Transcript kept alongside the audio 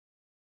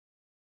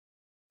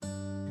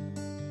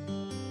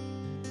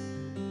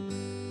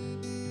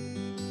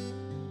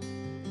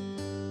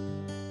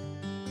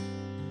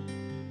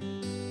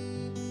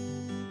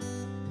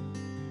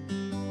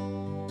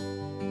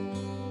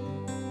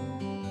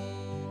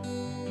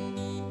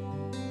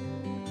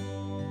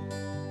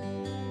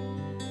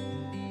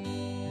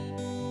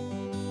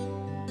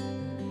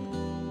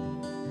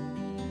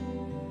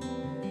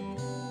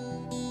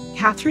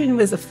Katherine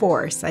was a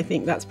force. I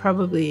think that's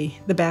probably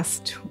the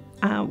best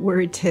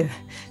word to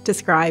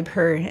describe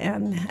her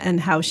and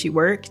how she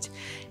worked.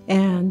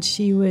 And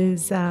she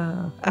was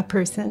a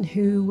person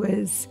who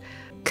was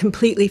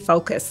completely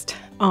focused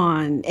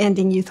on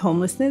ending youth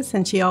homelessness,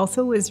 and she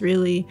also was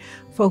really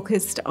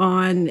focused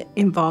on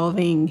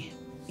involving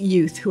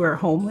youth who are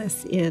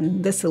homeless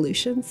in the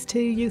solutions to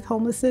youth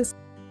homelessness.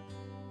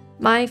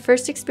 My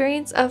first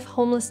experience of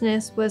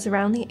homelessness was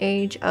around the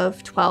age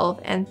of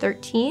 12 and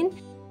 13.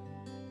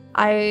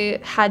 I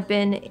had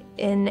been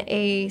in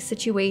a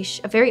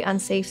situation, a very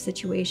unsafe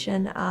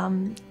situation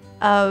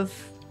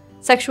of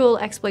sexual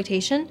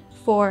exploitation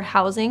for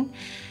housing,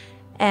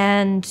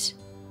 and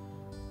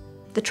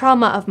the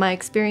trauma of my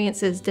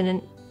experiences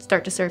didn't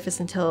start to surface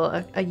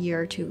until a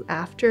year or two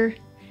after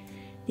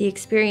the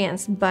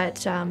experience,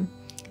 but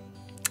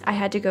I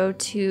had to go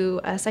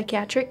to a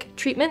psychiatric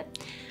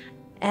treatment,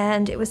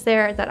 and it was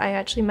there that I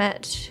actually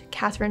met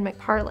Katherine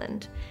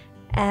McParland,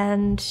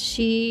 and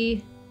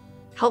she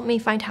helped me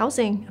find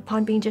housing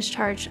upon being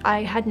discharged.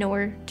 I had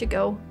nowhere to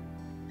go,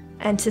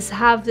 and to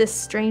have this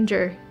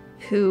stranger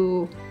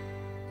who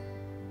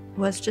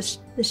was just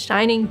the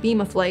shining beam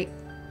of light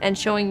and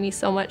showing me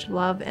so much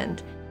love,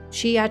 and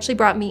she actually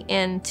brought me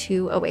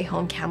into a Way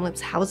Home Kamloops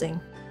housing.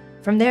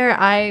 From there,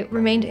 I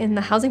remained in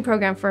the housing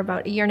program for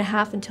about 1.5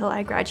 years until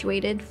I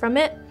graduated from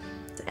it,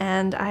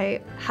 and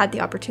I had the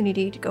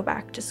opportunity to go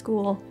back to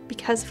school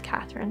because of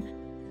Katherine.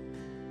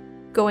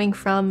 Going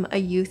from a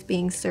youth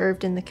being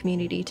served in the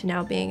community to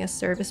now being a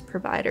service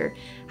provider,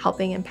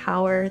 helping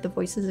empower the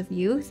voices of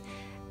youth,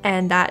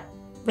 and that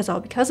was all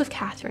because of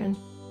Katherine.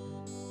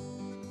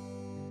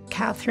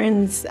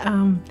 Katherine's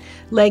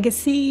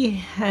legacy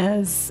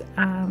has,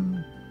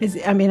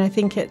 I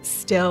think it's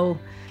still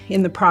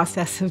in the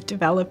process of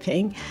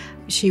developing.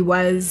 She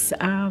was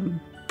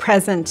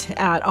present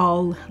at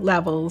all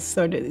levels,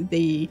 sort of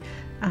the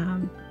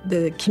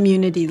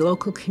community,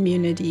 local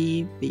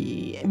community,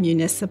 the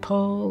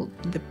municipal,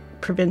 the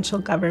provincial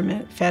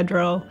government,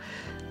 federal.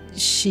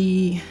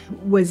 She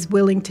was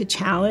willing to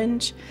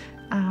challenge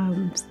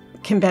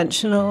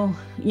conventional,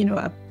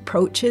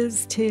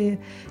 approaches to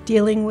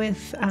dealing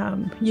with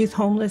youth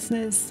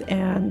homelessness.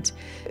 And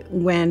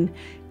when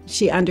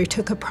she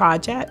undertook a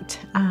project,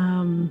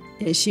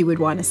 she would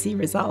want to see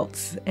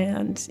results,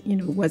 and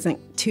wasn't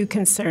too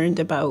concerned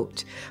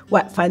about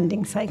what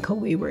funding cycle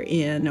we were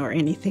in or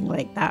anything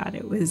like that.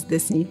 It was,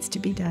 this needs to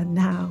be done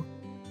now.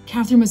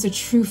 Katherine was a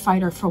true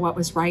fighter for what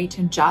was right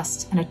and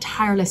just, and a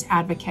tireless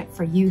advocate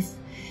for youth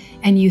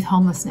and youth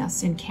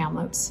homelessness in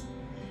Kamloops.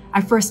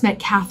 I first met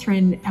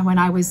Katherine when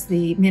I was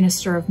the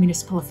Minister of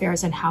Municipal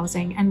Affairs and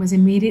Housing, and was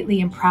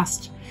immediately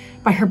impressed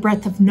by her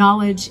breadth of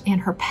knowledge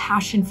and her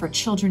passion for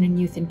children and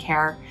youth in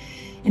care,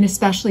 and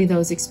especially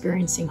those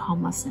experiencing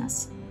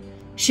homelessness.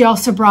 She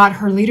also brought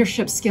her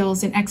leadership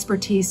skills and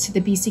expertise to the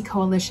BC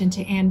Coalition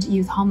to End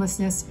Youth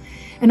Homelessness,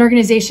 an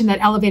organization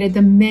that elevated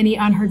the many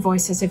unheard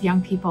voices of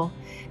young people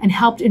and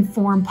helped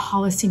inform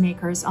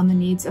policymakers on the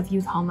needs of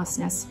youth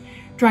homelessness,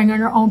 drawing on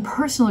her own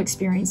personal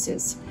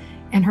experiences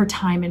and her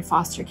time in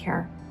foster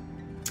care.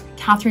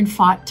 Katherine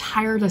fought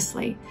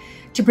tirelessly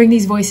to bring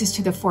these voices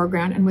to the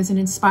foreground and was an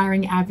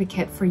inspiring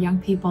advocate for young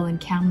people in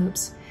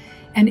Kamloops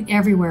and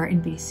everywhere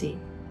in BC.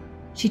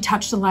 She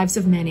touched the lives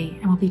of many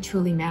and will be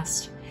truly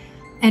missed.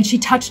 And she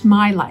touched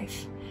my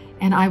life,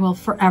 and I will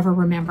forever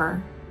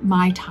remember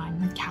my time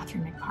with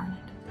Katherine McParland.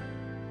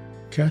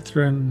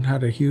 Katherine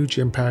had a huge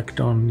impact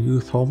on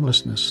youth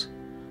homelessness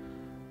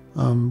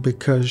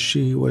because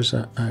she was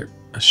a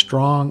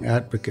strong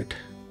advocate,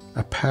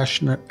 a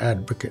passionate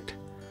advocate,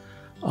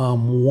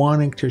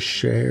 wanting to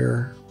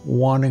share,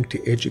 wanting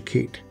to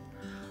educate,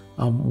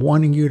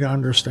 wanting you to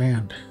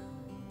understand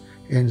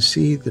and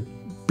see the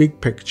big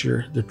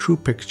picture, the true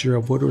picture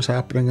of what was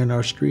happening in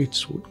our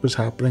streets, what was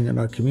happening in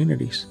our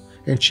communities.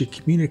 And she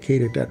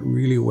communicated that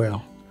really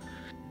well.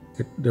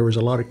 There was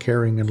a lot of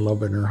caring and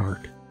love in her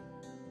heart.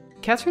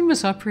 Katherine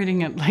was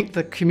operating at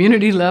the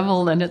community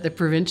level and at the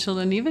provincial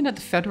and even at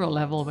the federal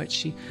level, which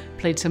she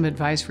played some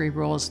advisory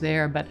roles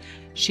there, but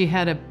she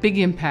had a big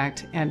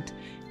impact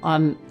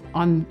on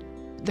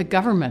the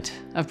government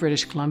of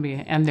British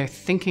Columbia and their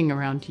thinking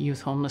around youth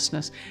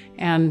homelessness.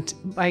 And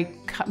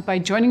by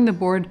joining the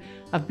board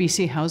of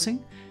BC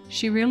Housing,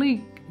 she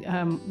really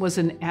was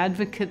an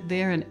advocate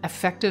there and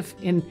effective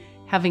in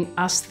having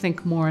us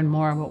think more and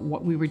more about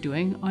what we were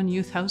doing on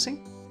youth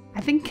housing.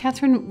 I think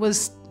Katherine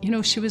was,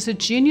 she was a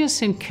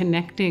genius in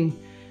connecting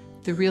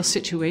the real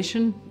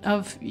situation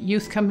of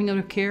youth coming out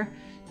of care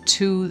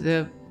to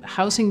the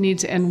housing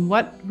needs and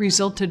what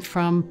resulted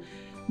from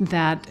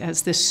that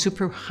as this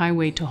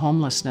superhighway to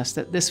homelessness,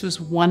 that this was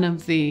one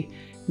of the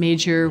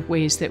major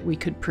ways that we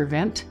could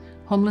prevent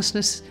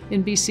homelessness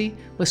in BC,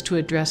 was to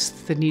address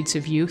the needs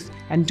of youth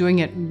and doing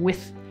it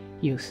with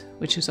youth,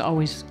 which is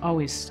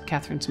always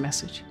Katherine's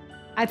message.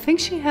 I think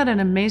she had an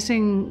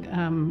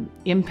amazing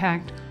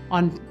impact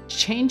on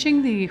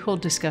changing the whole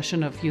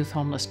discussion of youth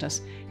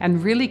homelessness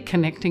and really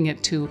connecting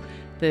it to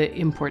the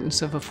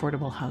importance of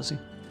affordable housing.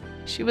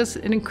 She was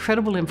an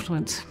incredible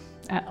influence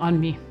on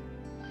me.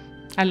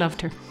 I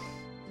loved her.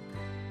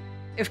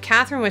 If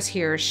Katherine was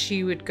here,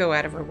 she would go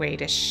out of her way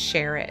to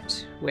share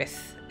it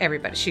with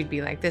everybody. She'd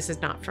be like, this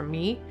is not from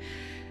me.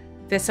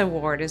 This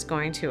award is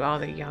going to all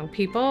the young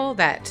people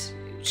that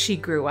she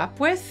grew up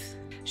with.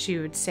 She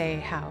would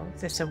say how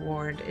this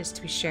award is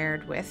to be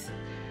shared with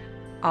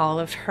all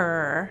of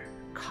her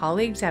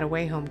colleagues at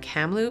Way Home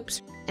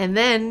Kamloops. And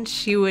then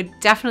she would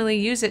definitely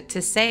use it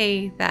to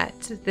say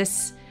that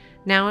this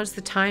now is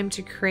the time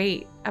to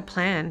create a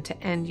plan to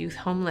end youth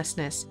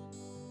homelessness.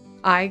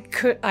 I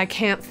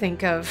can't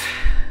think of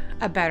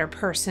a better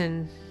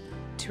person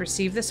to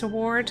receive this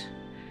award.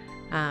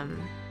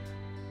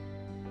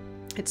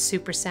 It's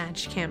super sad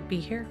she can't be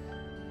here.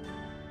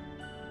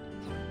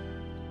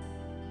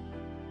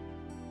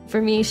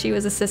 For me, she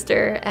was a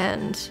sister,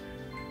 and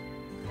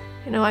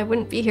I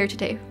wouldn't be here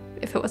today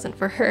if it wasn't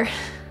for her.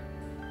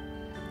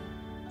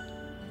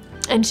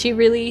 And she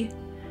really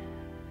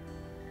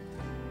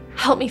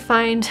helped me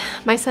find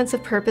my sense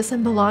of purpose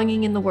and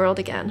belonging in the world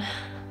again.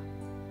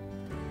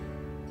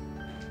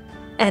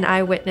 And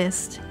I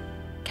witnessed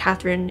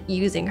Katherine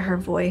using her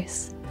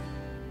voice.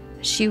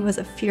 She was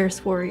a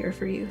fierce warrior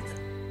for youth,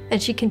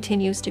 and she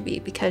continues to be,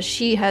 because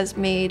she has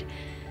made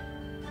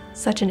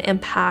such an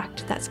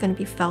impact that's going to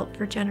be felt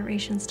for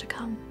generations to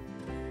come.